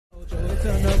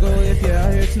no go if you're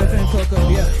out here sniffing cocoa,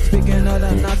 yeah. Speaking of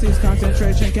the Nazis,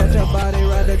 concentration, catch a body,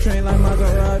 ride the train like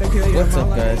Maserati, kill your What's mom up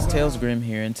like guys, Tails Grim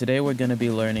here, and today we're going to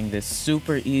be learning this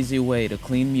super easy way to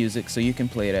clean music so you can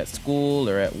play it at school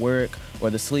or at work or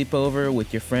the sleepover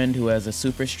with your friend who has a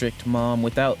super strict mom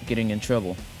without getting in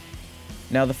trouble.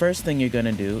 Now the first thing you're going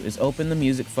to do is open the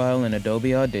music file in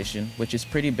Adobe Audition, which is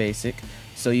pretty basic,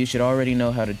 so you should already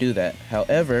know how to do that.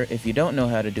 However, if you don't know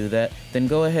how to do that, then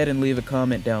go ahead and leave a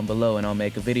comment down below and I'll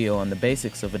make a video on the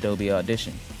basics of Adobe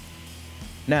Audition.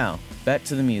 Now, back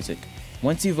to the music.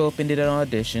 Once you've opened it in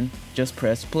Audition, just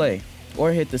press play,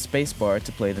 or hit the spacebar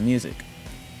to play the music.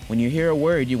 When you hear a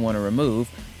word you want to remove,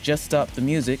 just stop the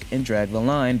music and drag the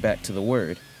line back to the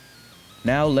word.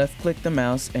 Now left-click the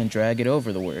mouse and drag it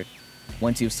over the word.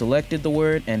 Once you've selected the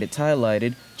word and it's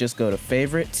highlighted, just go to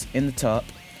Favorites in the top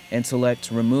and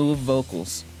select Remove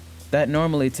Vocals. That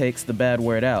normally takes the bad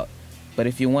word out, but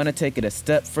if you want to take it a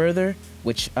step further,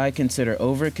 which I consider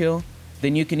overkill,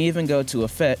 then you can even go to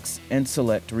Effects and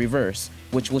select Reverse,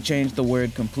 which will change the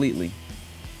word completely.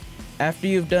 After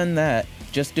you've done that,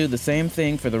 just do the same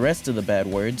thing for the rest of the bad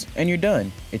words and you're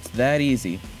done. It's that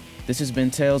easy. This has been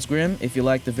Tails Grim. If you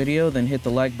liked the video, then hit the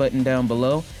like button down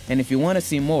below, and if you want to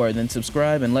see more, then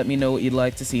subscribe and let me know what you'd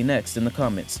like to see next in the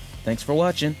comments. Thanks for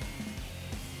watching,